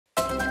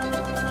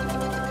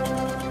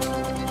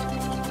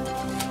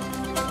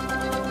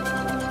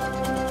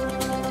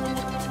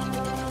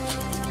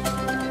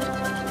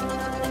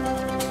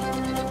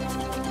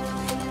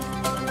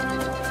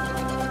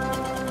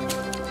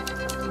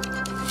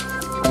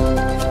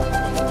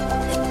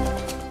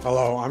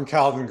Hello, I'm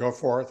Calvin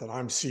Goforth, and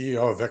I'm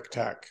CEO of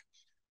VIC.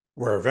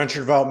 We're a venture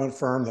development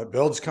firm that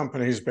builds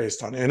companies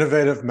based on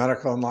innovative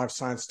medical and life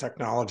science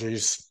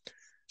technologies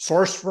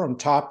sourced from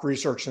top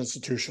research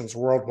institutions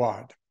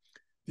worldwide.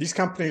 These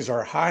companies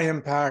are high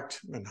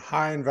impact and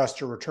high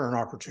investor return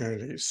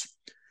opportunities.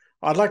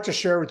 I'd like to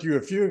share with you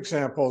a few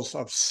examples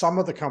of some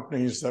of the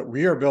companies that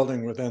we are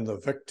building within the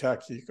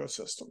VIC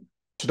ecosystem.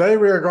 Today,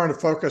 we are going to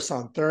focus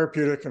on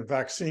therapeutic and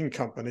vaccine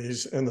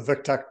companies in the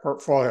VIC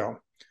portfolio.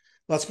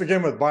 Let's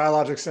begin with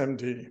Biologics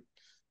MD.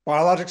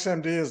 Biologics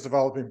MD is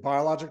developing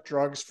biologic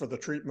drugs for the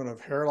treatment of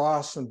hair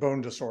loss and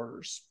bone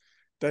disorders.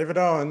 David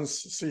Owens,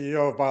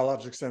 CEO of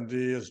Biologics MD,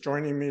 is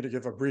joining me to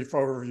give a brief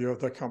overview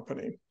of the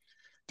company.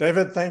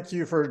 David, thank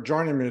you for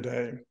joining me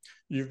today.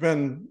 You've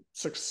been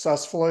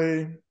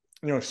successfully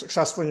in your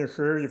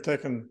career. You've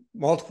taken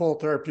multiple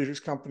therapeutics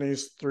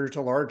companies through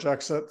to large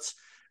exits,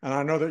 and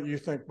I know that you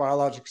think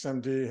Biologics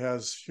MD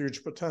has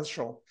huge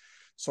potential.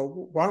 So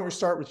why don't we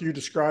start with you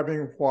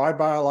describing why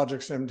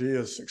Biologics MD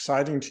is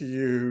exciting to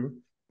you,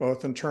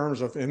 both in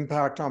terms of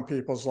impact on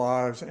people's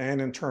lives and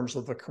in terms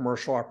of the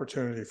commercial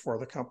opportunity for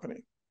the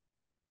company.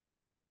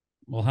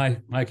 Well,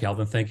 hi,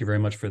 Calvin. Thank you very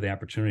much for the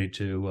opportunity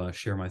to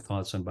share my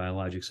thoughts on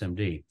Biologics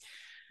MD.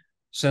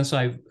 Since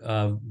I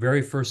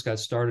very first got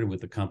started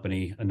with the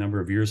company a number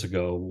of years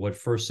ago, what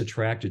first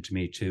attracted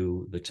me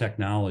to the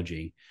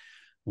technology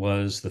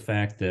was the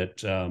fact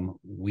that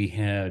we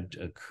had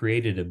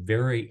created a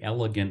very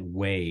elegant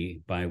way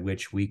by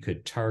which we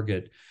could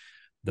target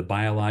the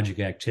biologic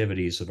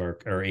activities of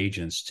our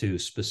agents to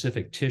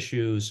specific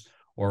tissues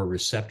or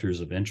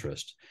receptors of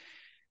interest.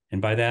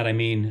 And by that, I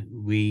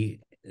mean,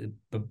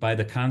 by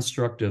the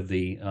construct of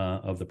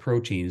the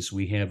proteins,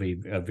 we have a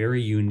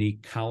very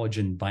unique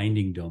collagen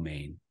binding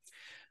domain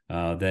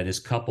that is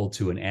coupled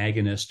to an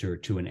agonist or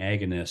to an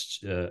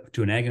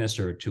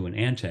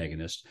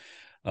antagonist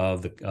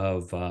of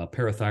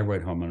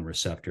parathyroid hormone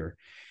receptor.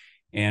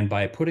 And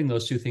by putting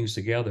those two things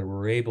together,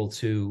 we're able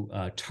to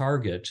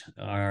target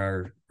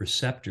our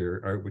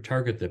receptor, or we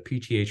target the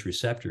PTH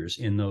receptors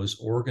in those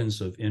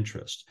organs of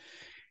interest.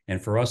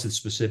 And for us, it's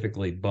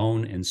specifically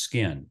bone and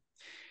skin.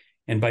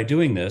 And by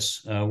doing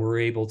this, we're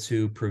able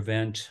to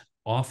prevent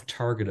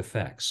off-target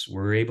effects.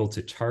 We're able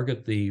to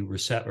target the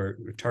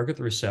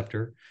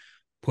receptor,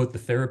 put the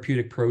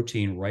therapeutic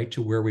protein right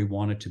to where we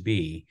want it to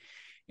be,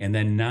 and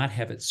then not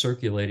have it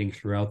circulating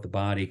throughout the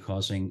body,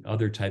 causing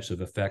other types of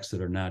effects that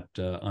are not,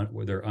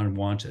 they're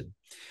unwanted,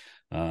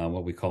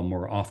 what we call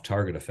more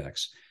off-target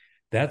effects.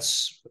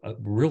 That's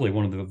really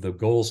one of the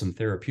goals in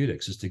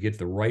therapeutics, is to get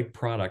the right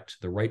product,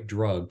 the right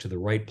drug to the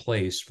right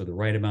place for the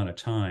right amount of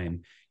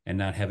time and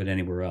not have it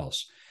anywhere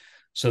else.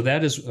 So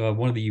that is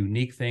one of the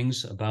unique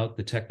things about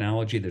the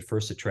technology that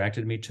first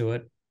attracted me to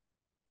it.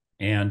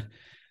 And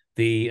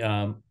the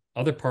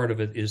other part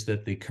of it is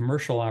that the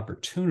commercial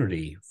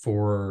opportunity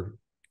for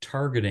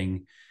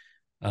targeting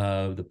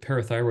the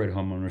parathyroid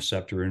hormone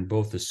receptor in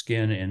both the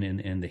skin and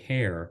in the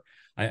hair,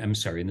 in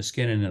the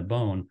skin and in the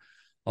bone,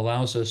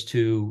 allows us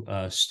to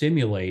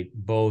stimulate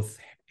both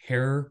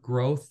hair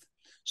growth.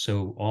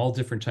 So all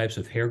different types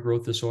of hair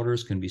growth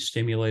disorders can be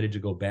stimulated to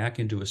go back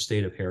into a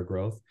state of hair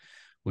growth,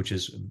 which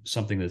is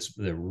something that's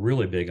a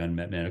really big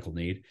unmet medical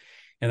need.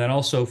 And then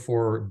also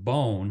for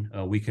bone,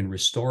 we can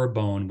restore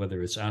bone,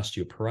 whether it's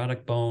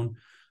osteoporotic bone,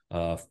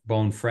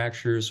 bone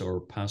fractures,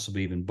 or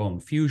possibly even bone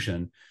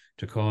fusion,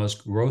 to cause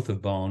growth of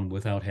bone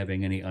without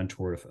having any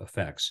untoward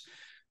effects.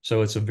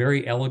 So it's a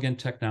very elegant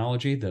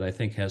technology that I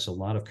think has a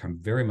lot of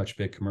very much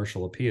big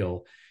commercial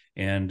appeal,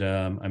 and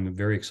I'm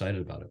very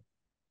excited about it.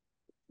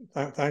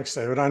 Thanks,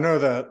 David. I know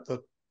that the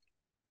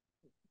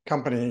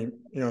company,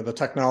 the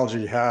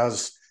technology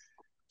has,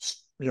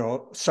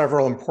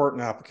 several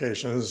important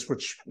applications,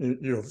 which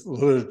you've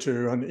alluded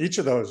to, and each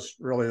of those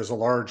really is a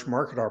large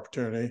market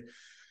opportunity.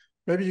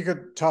 Maybe you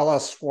could tell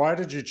us, why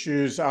did you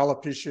choose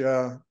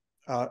alopecia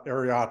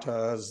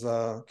areata as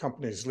the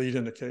company's lead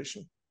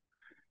indication?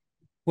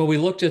 Well, we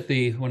looked at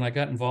when I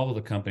got involved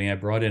with the company, I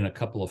brought in a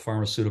couple of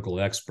pharmaceutical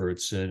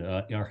experts and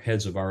our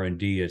heads of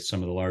R&D at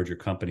some of the larger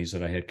companies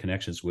that I had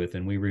connections with,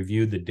 and we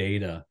reviewed the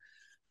data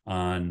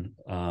on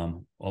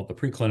all the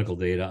preclinical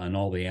data on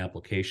all the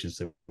applications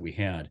that we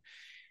had.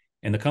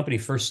 And the company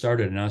first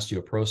started in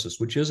osteoporosis,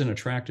 which is an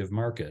attractive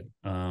market.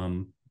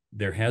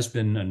 There has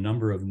been a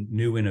number of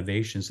new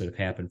innovations that have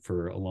happened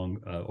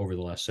over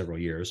the last several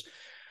years,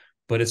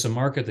 but it's a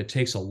market that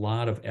takes a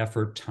lot of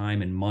effort,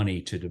 time, and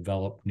money to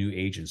develop new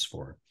agents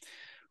for.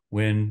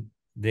 When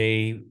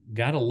they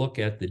got a look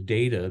at the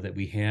data that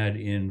we had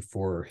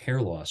for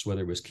hair loss,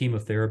 whether it was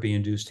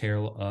chemotherapy-induced hair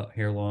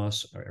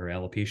loss or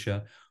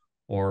alopecia,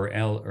 or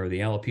the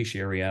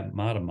alopecia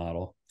areata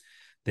model,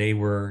 they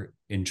were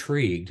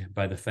intrigued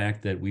by the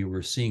fact that we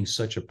were seeing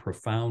such a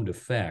profound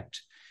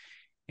effect.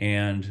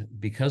 And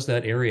because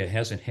that area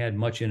hasn't had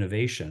much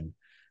innovation,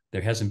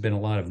 there hasn't been a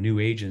lot of new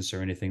agents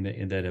or anything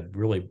that have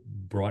really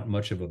brought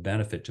much of a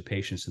benefit to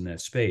patients in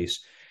that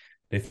space.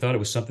 They thought it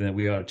was something that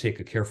we ought to take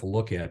a careful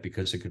look at,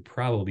 because it could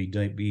probably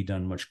be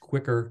done much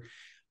quicker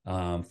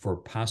for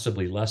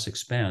possibly less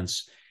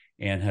expense,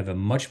 and have a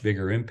much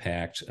bigger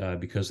impact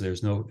because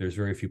there's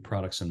very few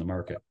products in the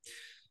market.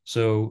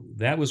 So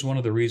that was one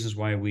of the reasons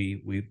why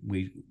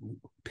we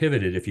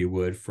pivoted, if you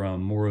would,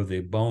 from more of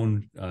the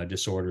bone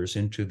disorders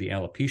into the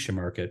alopecia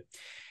market.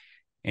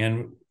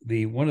 And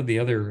one of the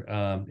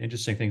other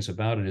interesting things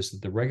about it is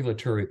that the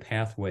regulatory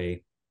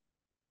pathway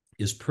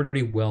is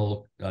pretty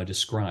well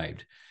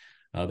described.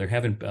 There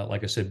haven't,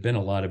 like I said, been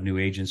a lot of new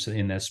agents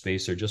in that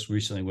space. There just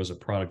recently was a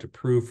product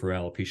approved for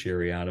alopecia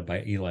areata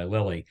by Eli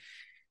Lilly.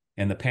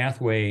 And the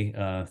pathway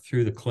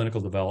through the clinical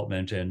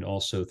development and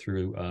also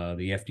through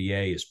the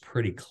FDA is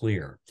pretty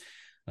clear.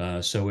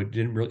 So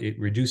it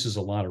reduces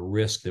a lot of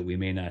risk that we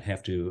may not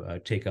have to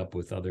take up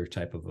with other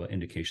type of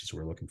indications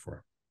we're looking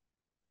for.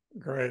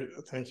 Great.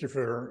 Thank you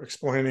for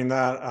explaining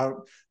that.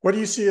 What do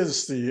you see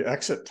as the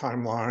exit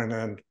timeline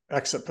and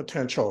exit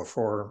potential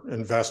for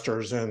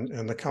investors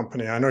in the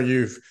company? I know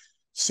you've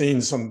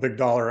seen some big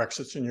dollar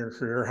exits in your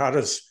career. How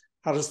does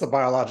the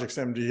Biologics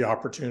MD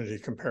opportunity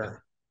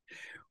compare?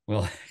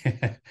 Well,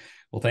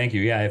 well, thank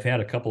you. Yeah, I've had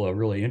a couple of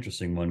really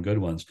interesting good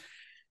ones.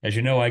 As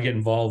you know, I get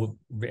involved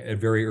at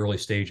very early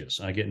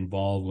stages. I get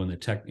involved when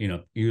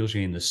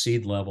usually in the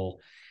seed level,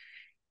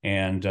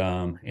 and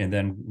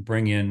then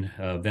bring in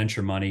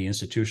venture money,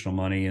 institutional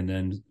money, and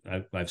then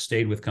I've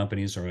stayed with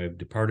companies or I've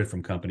departed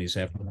from companies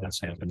after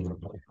that's happened.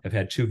 I've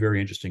had two very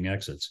interesting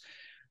exits.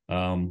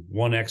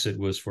 One exit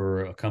was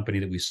for a company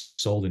that we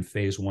sold in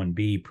phase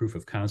 1B, proof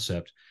of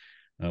concept.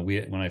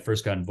 When I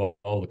first got involved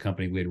with the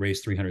company, we had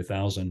raised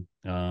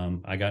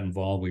 $300,000. I got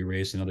involved. We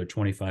raised another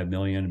 $25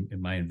 million,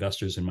 and my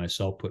investors and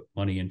myself put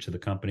money into the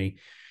company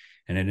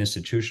and an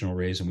institutional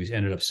raise, and we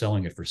ended up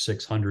selling it for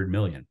 $600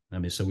 million. I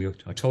mean, so we have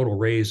a total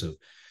raise of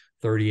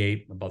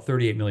about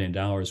 $38 million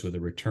with a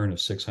return of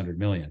 $600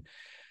 million.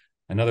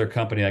 Another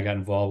company I got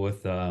involved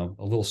with, a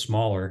little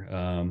smaller,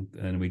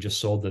 and we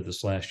just sold it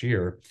this last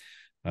year.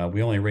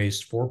 We only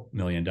raised $4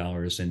 million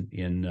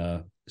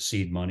in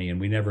seed money, and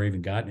we never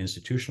even got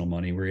institutional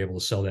money. We were able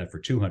to sell that for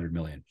 $200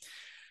 million.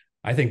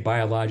 I think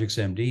Biologics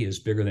MD is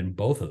bigger than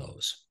both of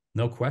those,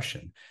 no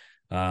question,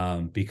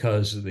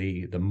 because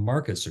the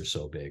markets are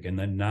so big, and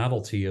the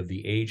novelty of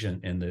the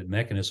agent and the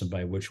mechanism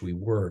by which we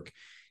work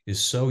is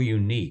so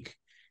unique,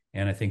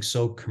 and I think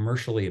so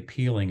commercially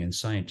appealing and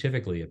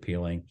scientifically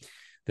appealing,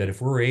 that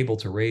if we're able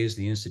to raise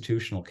the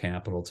institutional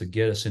capital to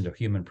get us into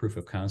human proof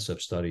of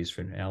concept studies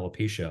for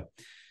alopecia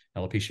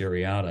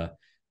areata,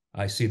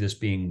 I see this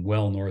being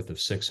well north of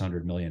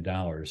 $600 million,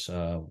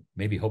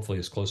 maybe hopefully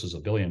as close as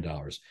 $1 billion.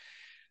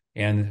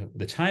 And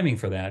the timing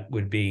for that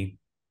would be,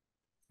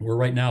 we're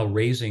right now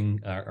raising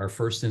our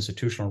first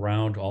institutional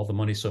round. All the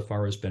money so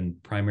far has been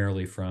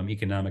primarily from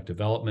economic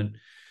development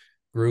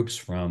groups,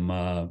 from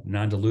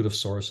non-dilutive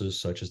sources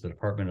such as the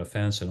Department of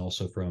Defense, and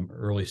also from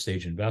early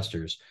stage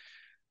investors.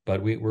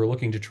 But we're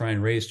looking to try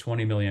and raise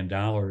 $20 million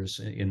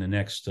in the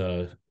next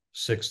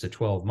 6 to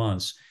 12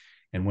 months.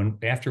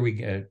 And after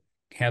we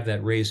have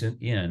that raise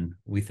in,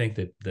 we think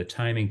that the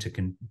timing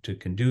to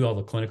do all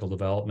the clinical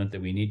development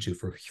that we need to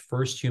for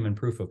first human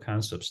proof of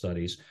concept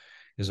studies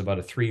is about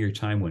a 3-year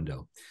time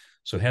window.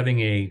 So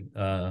having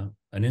an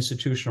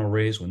institutional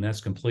raise, when that's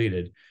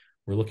completed,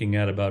 we're looking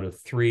at about a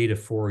 3 to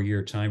 4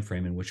 year time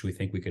frame in which we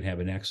think we could have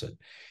an exit.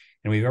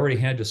 And we've already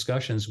had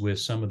discussions with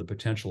some of the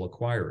potential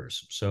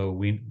acquirers.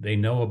 So they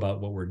know about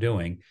what we're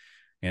doing,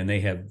 and they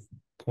have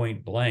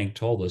point blank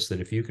told us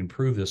that if you can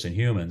prove this in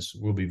humans,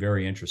 we'll be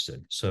very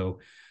interested. So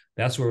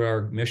that's where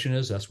our mission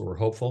is. That's where we're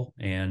hopeful.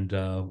 And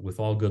with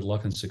all good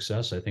luck and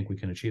success, I think we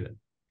can achieve it.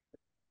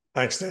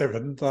 Thanks,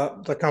 David.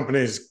 The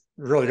company's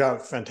really got a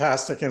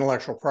fantastic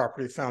intellectual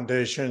property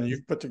foundation.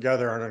 You've put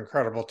together an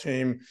incredible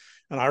team,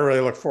 and I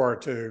really look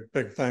forward to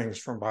big things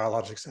from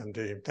Biologics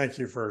MD. Thank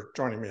you for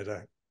joining me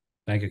today.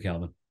 Thank you,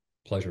 Calvin.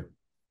 Pleasure.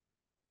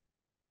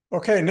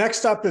 Okay,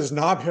 next up is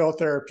Nob Hill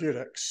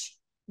Therapeutics.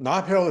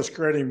 Nob Hill is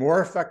creating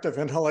more effective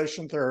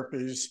inhalation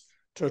therapies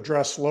to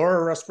address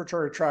lower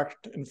respiratory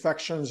tract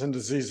infections and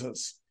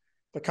diseases.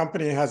 The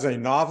company has a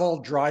novel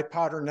dry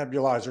powder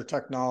nebulizer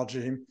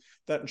technology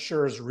that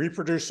ensures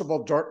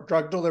reproducible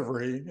drug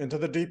delivery into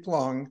the deep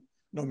lung,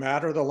 no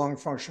matter the lung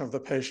function of the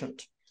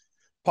patient.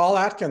 Paul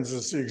Atkins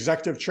is the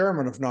executive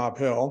chairman of Nob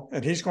Hill,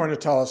 and he's going to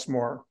tell us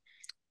more.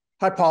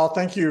 Hi, Paul.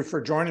 Thank you for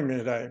joining me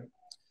today.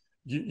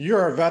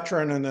 You're a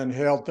veteran in the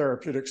inhaled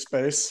therapeutic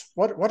space.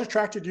 What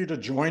attracted you to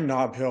join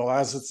Nob Hill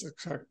as its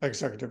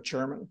executive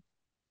chairman?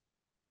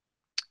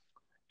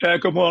 Yeah,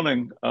 good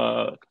morning,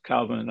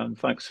 Calvin, and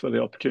thanks for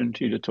the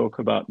opportunity to talk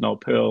about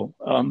Nob Hill.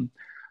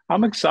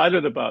 I'm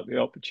excited about the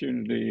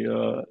opportunity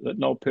that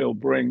Nob Hill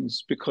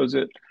brings, because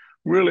it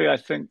really, I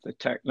think the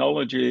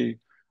technology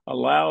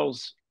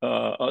allows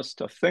us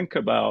to think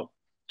about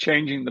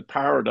changing the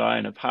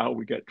paradigm of how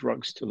we get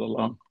drugs to the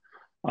lung.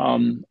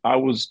 I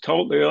was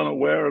totally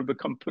unaware of the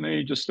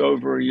company just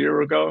over a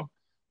year ago.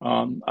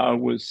 I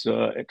was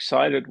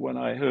excited when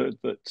I heard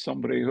that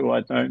somebody who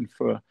I'd known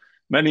for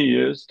many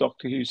years,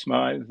 Dr. Hugh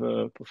Smythe,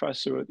 a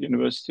professor at the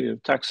University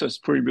of Texas,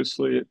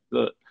 previously at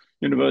the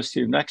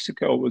University of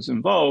Mexico, was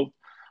involved.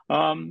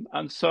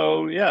 And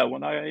so, yeah,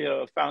 when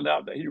I found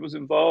out that he was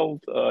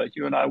involved,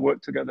 Hugh and I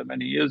worked together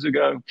many years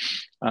ago.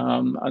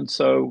 And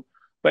so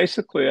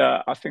basically,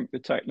 I think the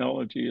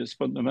technology is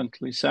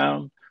fundamentally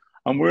sound.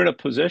 And we're in a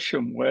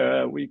position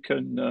where we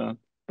can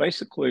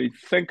basically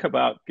think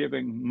about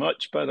giving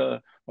much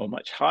better or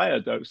much higher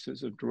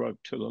doses of drug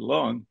to the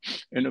lung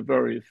in a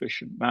very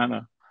efficient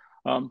manner.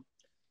 Um,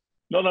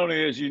 Not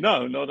only, as you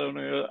know, not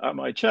only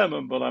am I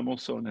chairman, but I'm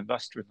also an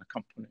investor in the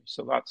company.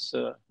 So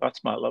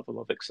that's my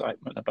level of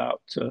excitement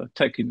about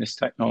taking this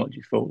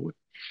technology forward.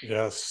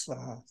 Yes,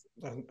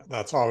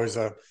 that's always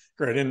a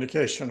great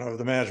indication of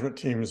the management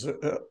team's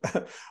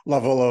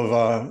level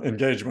of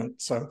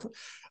engagement. So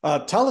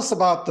tell us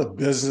about the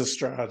business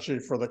strategy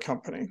for the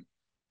company.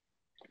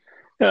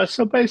 Yeah,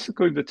 so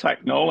basically the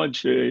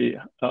technology,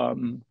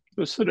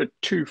 there's sort of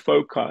two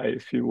foci,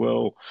 if you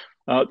will.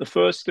 The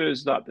first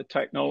is that the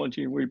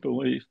technology we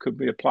believe could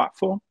be a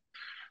platform.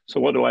 So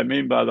what do I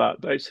mean by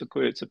that?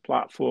 Basically, it's a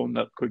platform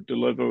that could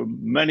deliver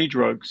many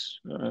drugs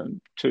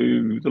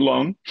to the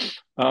lung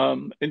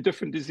in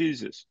different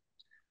diseases.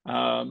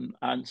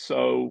 And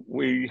so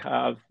we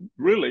have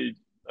really,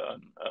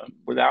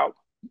 without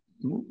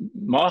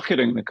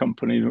marketing the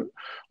company,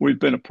 we've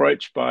been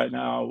approached by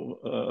now.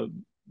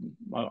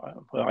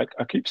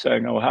 I keep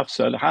saying, I have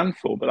said a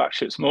handful, but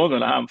actually it's more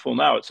than a handful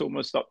now. It's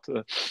almost up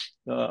to,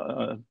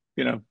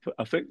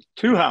 I think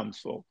 2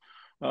 handfuls.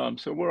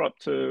 So we're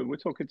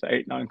talking to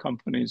 8, 9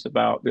 companies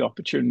about the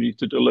opportunity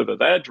to deliver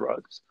their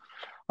drugs.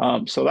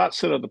 So that's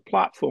sort of the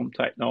platform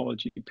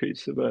technology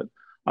piece of it.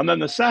 And then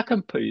the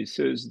second piece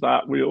is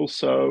that we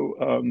also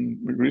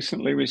we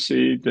recently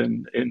received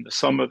in the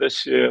summer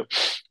this year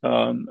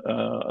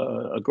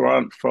a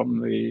grant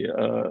from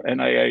the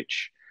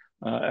NIH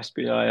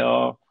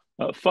SBIR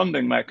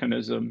funding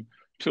mechanism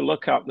to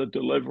look at the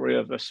delivery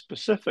of a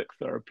specific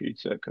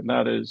therapeutic, and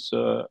that is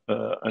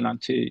an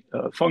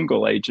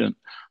antifungal agent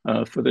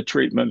for the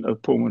treatment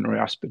of pulmonary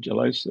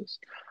aspergillosis.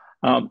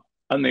 And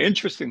the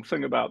interesting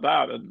thing about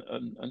that,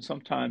 and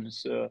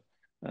sometimes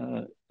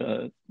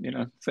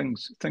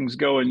things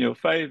go in your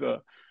favor.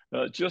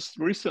 Just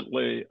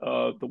recently,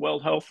 the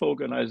World Health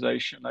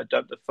Organization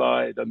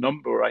identified a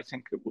number. I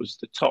think it was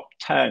the top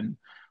 10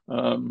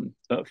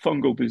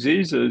 fungal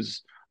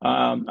diseases.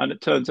 And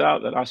it turns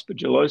out that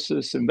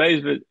aspergillosis,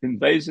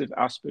 invasive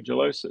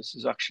aspergillosis,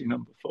 is actually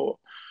number 4.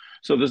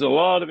 So there's a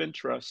lot of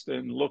interest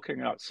in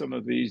looking at some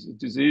of these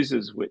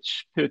diseases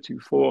which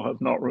heretofore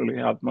have not really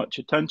had much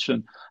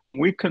attention.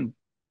 We can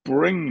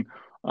bring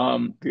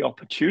the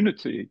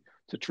opportunity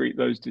to treat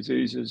those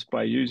diseases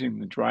by using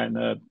the dry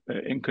nerve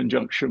in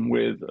conjunction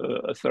with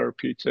a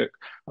therapeutic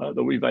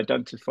that we've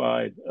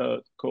identified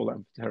called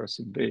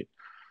amphotericin B.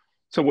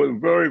 So we're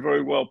very,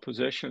 very well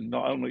positioned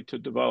not only to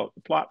develop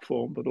the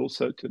platform, but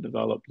also to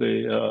develop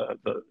the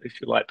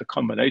if you like, the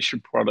combination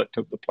product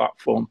of the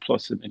platform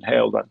plus an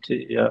inhaled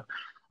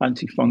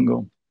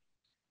antifungal.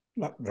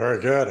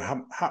 Very good.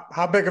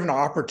 How big of an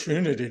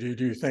opportunity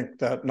do you think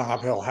that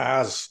Nob Hill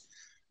has,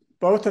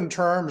 both in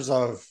terms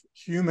of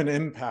human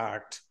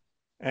impact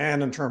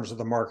and in terms of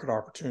the market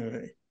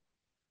opportunity?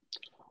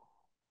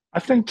 I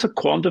think to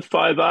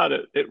quantify that,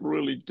 it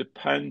really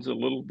depends a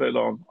little bit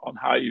on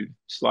how you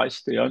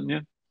slice the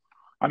onion.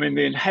 I mean,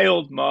 the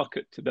inhaled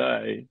market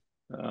today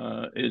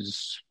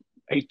is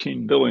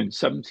 18 billion,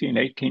 17,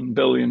 $18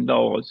 billion.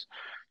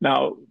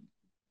 Now,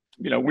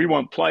 we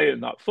won't play in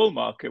that full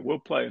market. We'll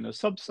play in a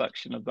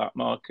subsection of that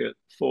market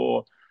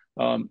for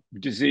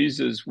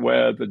diseases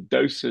where the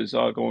doses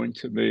are going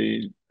to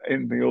be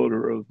in the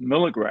order of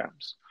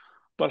milligrams.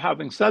 But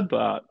having said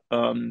that,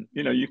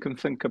 you can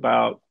think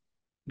about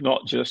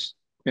not just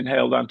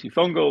inhaled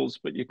antifungals,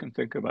 but you can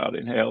think about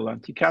inhaled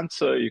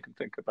anti-cancer, you can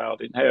think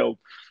about inhaled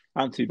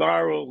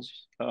antivirals.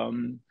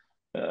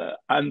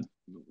 And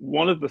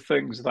one of the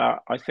things that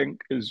I think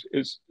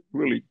is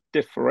really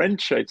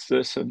differentiates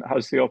this and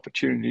has the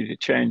opportunity to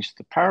change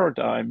the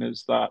paradigm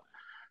is that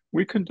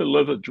we can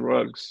deliver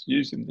drugs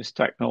using this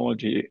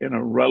technology in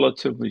a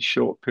relatively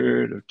short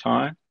period of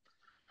time.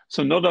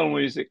 So not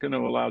only is it going to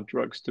allow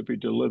drugs to be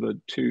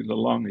delivered to the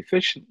lung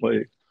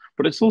efficiently,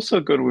 but it's also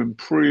going to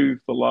improve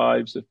the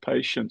lives of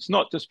patients,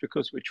 not just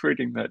because we're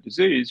treating their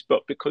disease,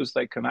 but because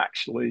they can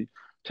actually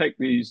take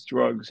these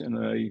drugs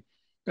in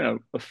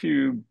a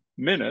few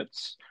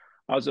minutes,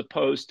 as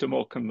opposed to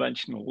more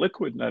conventional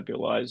liquid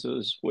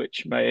nebulizers,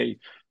 which may,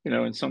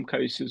 in some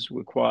cases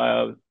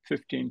require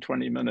 15,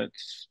 20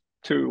 minutes,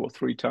 2 or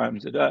 3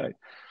 times a day.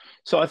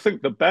 So I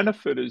think the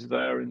benefit is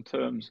there in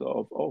terms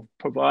of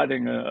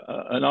providing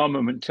an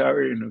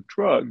armamentarium of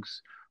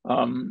drugs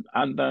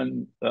and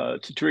then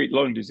to treat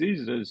lung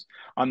diseases.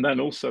 And then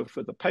also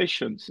for the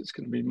patients, it's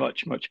going to be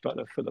much, much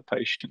better for the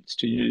patients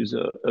to use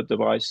a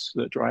device,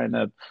 the dry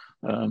neb,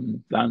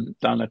 than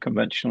a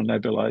conventional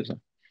nebulizer.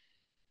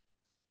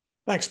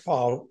 Thanks,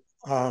 Paul.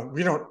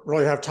 We don't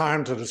really have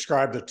time to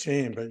describe the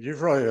team, but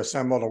you've really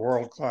assembled a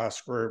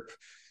world-class group.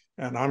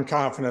 And I'm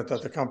confident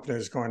that the company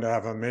is going to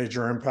have a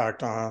major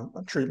impact on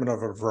the treatment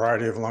of a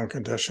variety of lung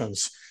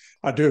conditions.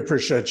 I do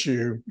appreciate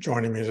you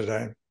joining me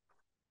today.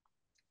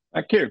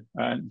 Thank you.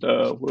 And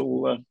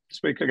we'll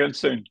speak again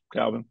soon,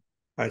 Calvin.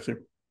 Thank you.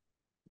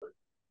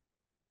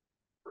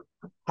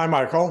 Hi,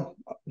 Michael.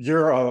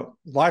 You're a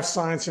life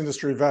science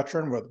industry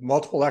veteran with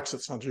multiple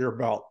exits under your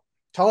belt.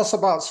 Tell us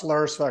about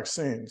Solaris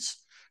Vaccines.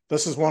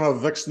 This is one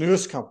of VIC's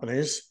newest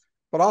companies,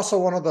 but also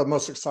one of the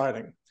most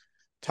exciting.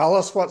 Tell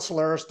us what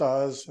Solaris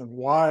does and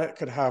why it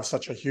could have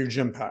such a huge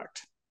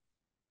impact.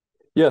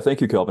 Yeah,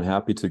 thank you, Kelvin.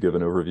 Happy to give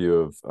an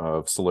overview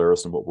of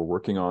Solaris and what we're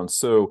working on.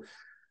 So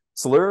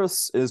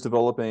Solaris is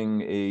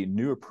developing a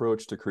new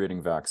approach to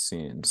creating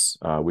vaccines,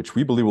 which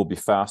we believe will be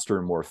faster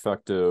and more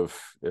effective.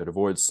 It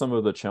avoids some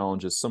of the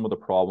challenges, some of the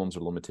problems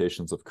or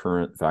limitations of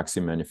current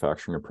vaccine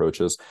manufacturing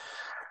approaches.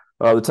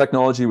 The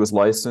technology was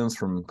licensed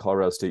from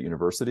Colorado State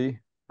University.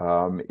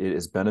 It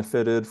has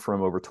benefited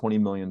from over $20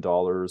 million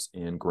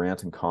in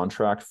grant and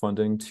contract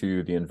funding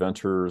to the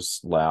inventor's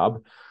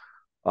lab.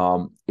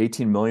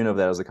 18 million of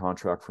that is a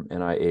contract from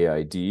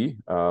NIAID,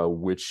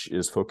 which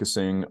is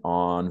focusing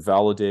on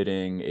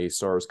validating a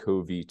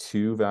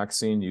SARS-CoV-2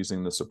 vaccine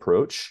using this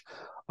approach.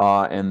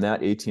 And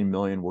that 18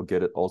 million will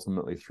get it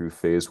ultimately through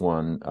phase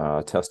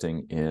 1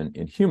 testing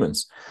in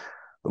humans.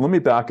 But let me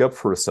back up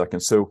for a second.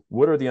 So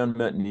what are the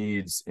unmet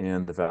needs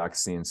in the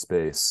vaccine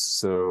space?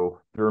 So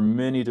there are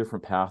many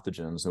different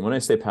pathogens. And when I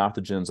say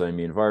pathogens, I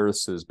mean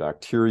viruses,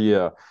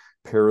 bacteria,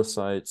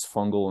 parasites,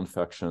 fungal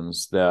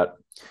infections that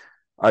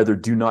either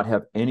do not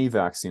have any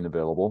vaccine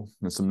available,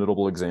 and some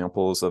notable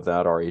examples of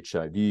that are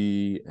HIV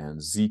and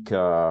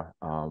Zika,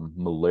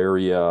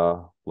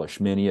 malaria,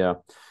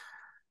 leishmania.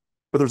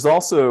 But there's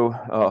also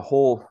a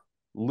whole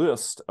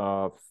list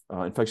of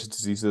infectious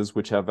diseases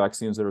which have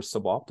vaccines that are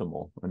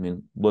suboptimal. I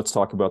mean, let's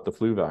talk about the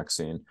flu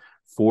vaccine.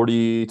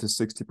 40 to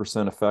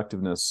 60%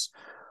 effectiveness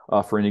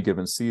for any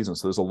given season.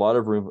 So there's a lot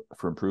of room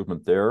for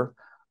improvement there.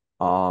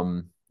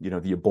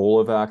 The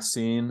Ebola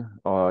vaccine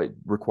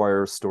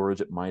requires storage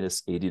at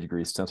minus 80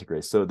 degrees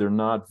centigrade. So they're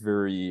not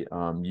very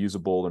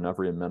usable. They're not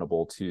very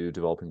amenable to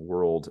developing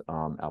world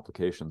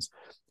applications.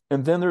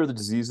 And then there are the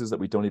diseases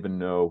that we don't even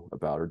know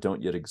about or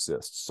don't yet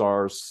exist.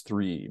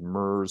 SARS-3,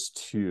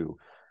 MERS-2,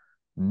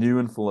 new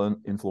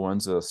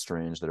influenza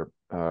strains that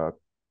are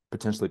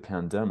potentially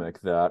pandemic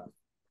that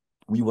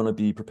we want to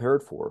be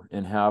prepared for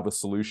and have a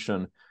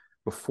solution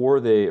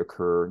before they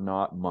occur,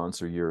 not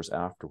months or years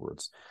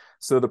afterwards.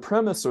 So the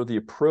premise or the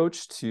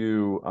approach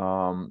to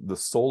the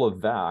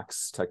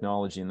SolaVax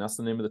technology, and that's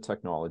the name of the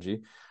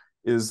technology,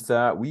 is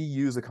that we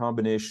use a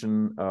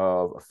combination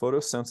of a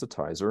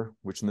photosensitizer,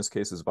 which in this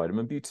case is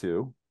vitamin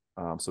B2,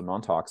 so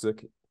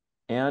non-toxic,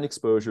 and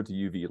exposure to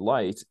UV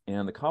light.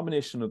 And the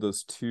combination of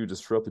those two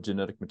disrupt the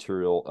genetic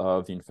material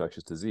of the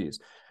infectious disease.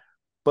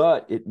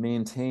 But it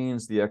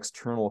maintains the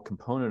external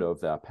component of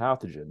that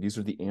pathogen. These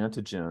are the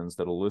antigens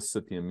that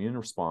elicit the immune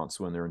response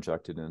when they're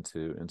injected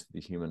into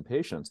the human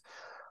patients.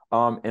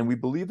 And we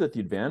believe that the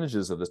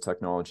advantages of this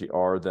technology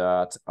are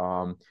that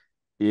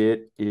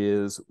it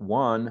is,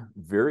 one,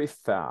 very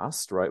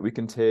fast, right? We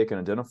can take an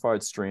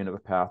identified strain of a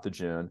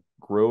pathogen,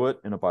 grow it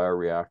in a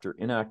bioreactor,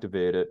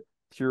 inactivate it,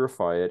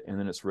 purify it, and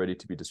then it's ready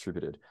to be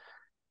distributed.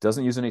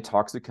 Doesn't use any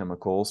toxic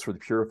chemicals. For the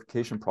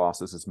purification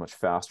process, it's much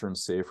faster and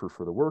safer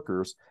for the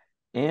workers.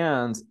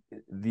 And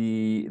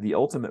the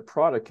ultimate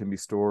product can be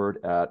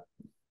stored at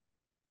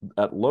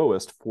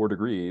lowest 4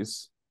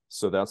 degrees.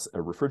 So that's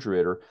a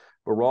refrigerator.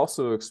 But we're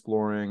also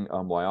exploring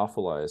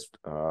lyophilized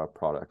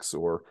products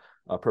or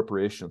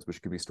preparations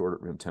which can be stored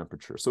at room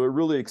temperature. So it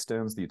really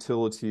extends the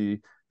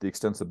utility, the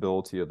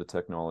extensibility of the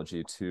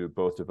technology to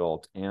both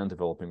developed and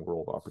developing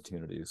world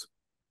opportunities.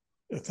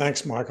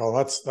 Thanks, Michael.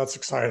 That's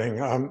exciting.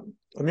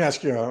 Let me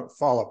ask you a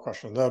follow-up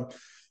question. The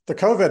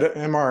COVID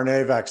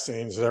mRNA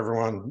vaccines that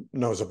everyone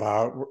knows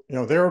about,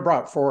 they were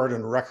brought forward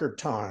in record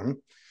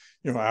time,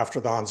 after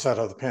the onset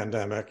of the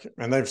pandemic,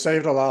 and they've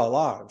saved a lot of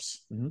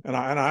lives. Mm-hmm. And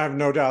I have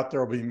no doubt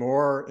there will be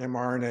more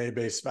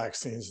mRNA-based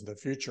vaccines in the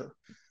future.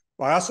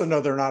 But I also know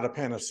they're not a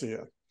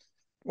panacea.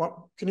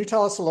 Can you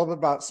tell us a little bit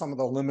about some of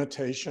the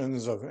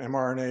limitations of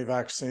mRNA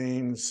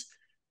vaccines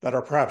that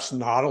are perhaps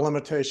not a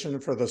limitation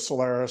for the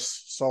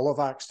Solaris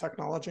SolaVax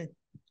technology?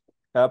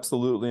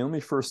 Absolutely. Let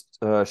me first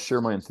share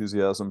my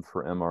enthusiasm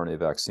for mRNA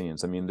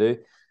vaccines. I mean,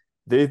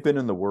 they've been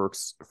in the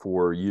works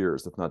for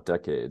years, if not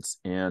decades,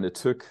 and it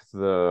took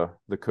the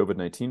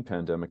COVID-19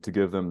 pandemic to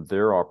give them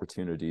their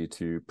opportunity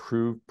to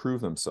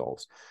prove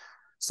themselves.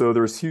 So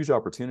there's huge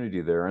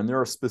opportunity there, and there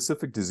are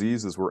specific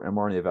diseases where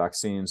mRNA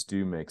vaccines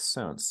do make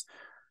sense.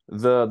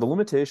 The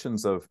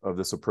limitations of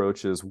this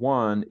approach is,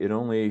 one, it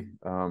only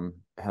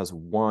has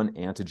one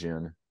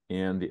antigen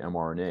in the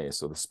mRNA,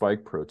 so the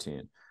spike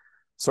protein.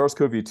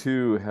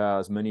 SARS-CoV-2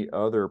 has many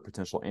other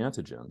potential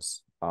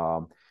antigens,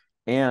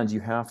 and you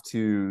have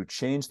to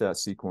change that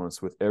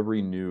sequence with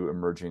every new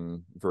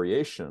emerging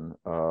variation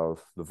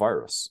of the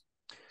virus.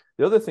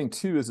 The other thing,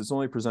 too, is it's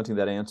only presenting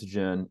that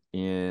antigen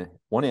in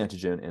one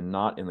antigen and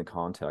not in the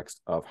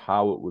context of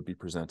how it would be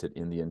presented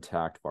in the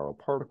intact viral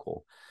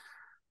particle.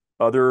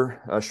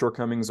 Other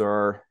shortcomings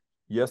are,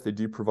 yes, they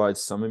do provide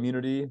some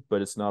immunity,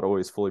 but it's not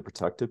always fully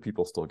protective.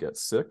 People still get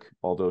sick,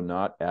 although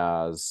not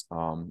as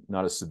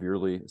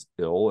severely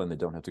ill, and they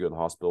don't have to go to the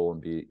hospital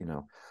and be,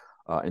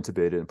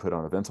 intubated and put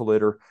on a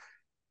ventilator.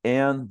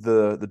 And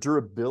the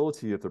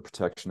durability of the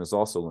protection is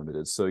also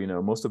limited. So,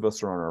 most of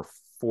us are on our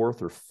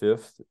 4th or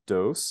 5th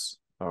dose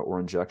or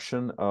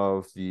injection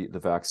of the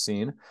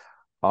vaccine.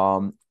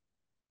 And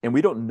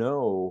we don't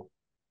know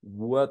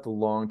what the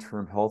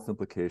long-term health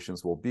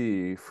implications will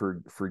be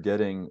for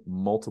getting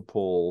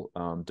multiple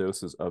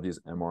doses of these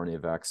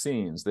mRNA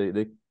vaccines.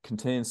 They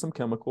contain some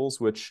chemicals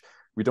which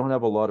we don't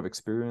have a lot of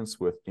experience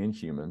with in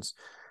humans.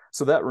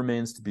 So that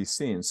remains to be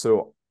seen.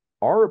 So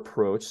our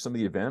approach, some of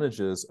the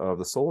advantages of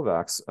the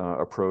Solavax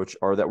approach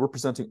are that we're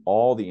presenting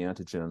all the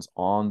antigens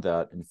on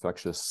that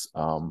infectious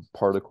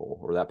particle,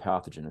 or that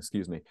pathogen,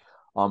 excuse me.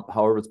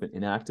 However, it's been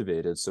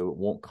inactivated, so it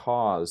won't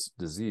cause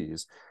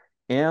disease.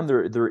 And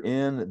they're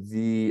in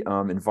the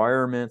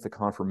environment, the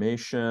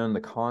conformation,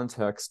 the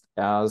context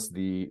as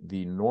the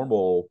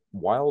normal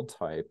wild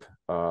type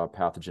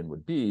pathogen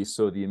would be.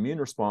 So the immune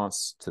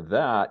response to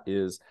that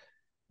is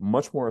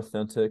much more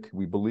authentic,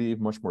 we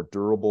believe much more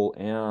durable,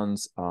 and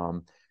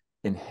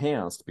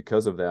enhanced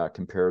because of that,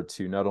 compared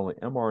to not only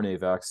mRNA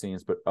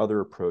vaccines, but other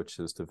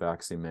approaches to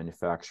vaccine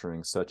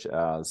manufacturing, such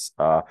as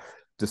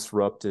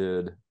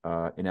disrupted,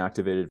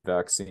 inactivated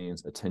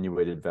vaccines,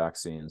 attenuated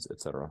vaccines,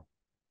 et cetera.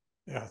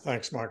 Yeah,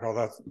 thanks,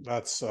 Michael.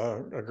 That's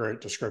a great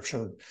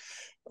description.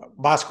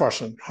 Last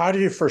question. How do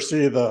you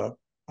foresee the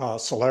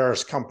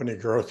Solaris company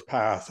growth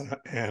path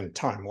and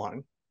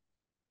timeline?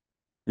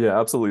 Yeah,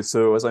 absolutely.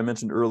 So as I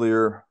mentioned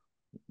earlier,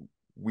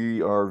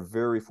 we are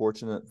very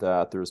fortunate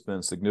that there's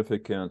been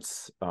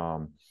significant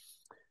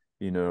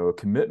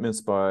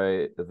commitments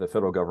by the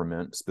federal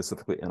government,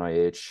 specifically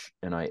NIH,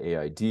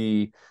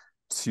 NIAID,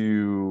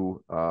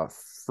 to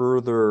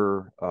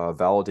further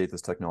validate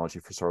this technology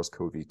for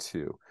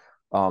SARS-CoV-2.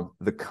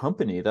 The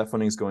company, that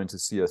funding is going to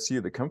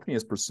CSU. The company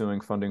is pursuing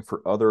funding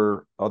for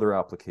other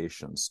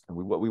applications. And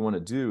what we want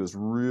to do is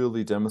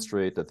really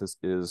demonstrate that this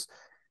is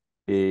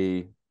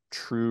a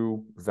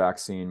true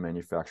vaccine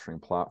manufacturing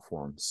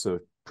platform. So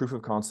proof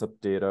of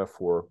concept data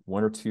for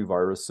 1 or 2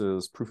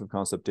 viruses, proof of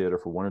concept data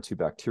for 1 or 2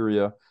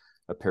 bacteria,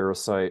 a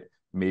parasite,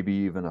 maybe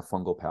even a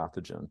fungal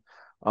pathogen.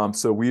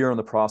 So we are in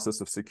the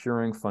process of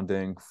securing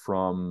funding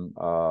from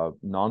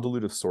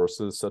non-dilutive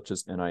sources such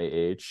as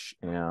NIH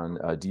and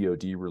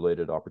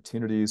DoD-related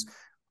opportunities.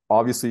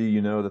 Obviously,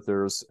 you know that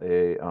there's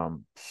a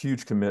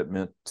huge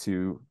commitment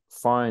to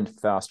find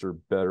faster,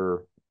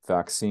 better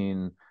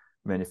vaccine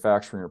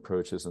manufacturing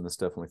approaches, and this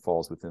definitely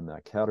falls within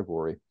that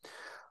category.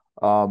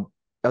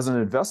 As an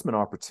investment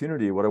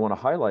opportunity, what I want to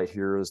highlight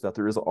here is that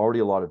there is already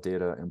a lot of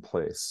data in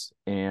place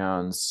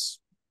and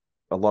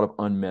a lot of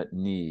unmet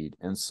need.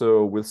 And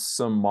so with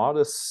some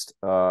modest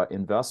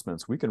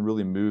investments, we can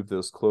really move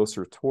this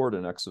closer toward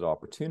an exit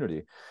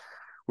opportunity,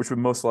 which would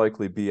most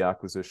likely be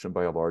acquisition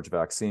by a large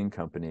vaccine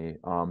company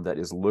that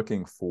is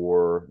looking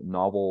for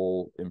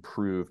novel,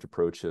 improved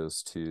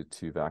approaches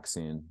to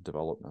vaccine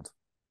development.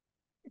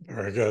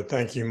 Very good.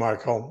 Thank you,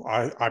 Michael.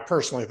 I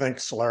personally think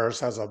Solaris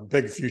has a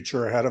big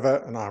future ahead of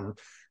it, and I'm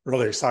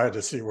really excited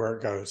to see where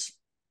it goes.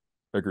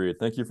 Agreed.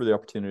 Thank you for the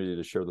opportunity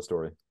to share the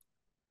story.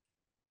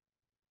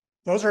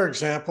 Those are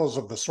examples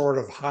of the sort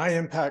of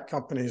high-impact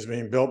companies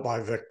being built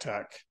by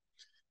VIC.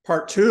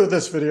 Part 2 of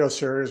this video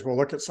series will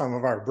look at some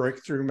of our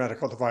breakthrough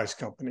medical device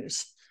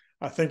companies.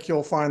 I think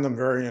you'll find them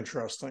very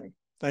interesting.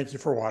 Thank you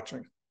for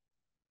watching.